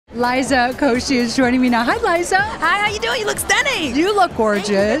Liza Koshy is joining me now. Hi, Liza. Hi, how you doing? You look stunning. You look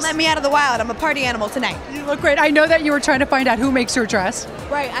gorgeous. Let me out of the wild. I'm a party animal tonight. You look great. I know that you were trying to find out who makes your dress.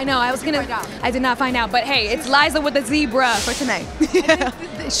 Right, I know. I did not find out. But hey, it's Liza with a zebra for tonight.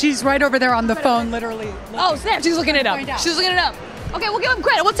 She's right over there on the phone, literally. Oh, snap. She's looking it up. She's looking it up. Okay, we'll give him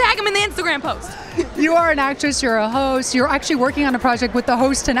credit. We'll tag him in the Instagram post. You are an actress. You're a host. You're actually working on a project with the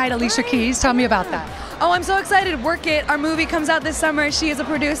host tonight, Alicia Keys. Tell me about that. Oh, I'm so excited. Work It. Our movie comes out this summer. She is a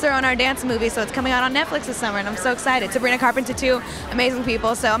producer on our dance movie, so it's coming out on Netflix this summer, and I'm so excited. Sabrina Carpenter too, amazing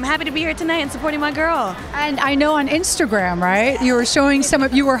people. So I'm happy to be here tonight and supporting my girl. And I know on Instagram, right? You were showing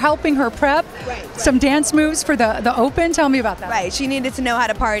you were helping her prep some dance moves for the Open. Tell me about that. Right. She needed to know how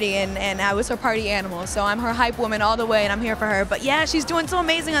to party, and I was her party animal. So I'm her hype woman all the way, and I'm here for her. But yeah, she's doing so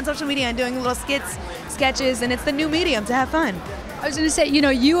amazing on social media and doing little skits, sketches, and it's the new medium to have fun. I was going to say,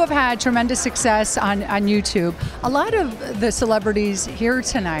 you have had tremendous success on YouTube. A lot of the celebrities here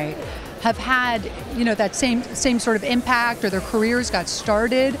tonight have had, that same sort of impact, or their careers got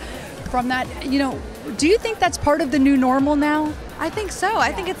started from that. Do you think that's part of the new normal now? I think so.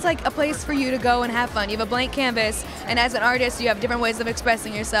 I think it's like a place for you to go and have fun. You have a blank canvas, and as an artist, you have different ways of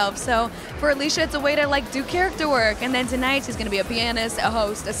expressing yourself. So for Alicia, it's a way to do character work. And then tonight, she's going to be a pianist, a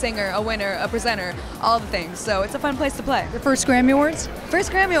host, a singer, a winner, a presenter, all the things. So it's a fun place to play. Your first Grammy Awards? First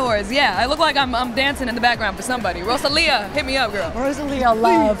Grammy Awards, yeah. I look like I'm dancing in the background for somebody. Rosalia, hit me up, girl. Rosalia,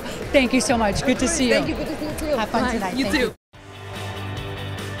 love. Thank you so much. Good to see you. Thank you. Good to see you too. Have fun tonight. You too.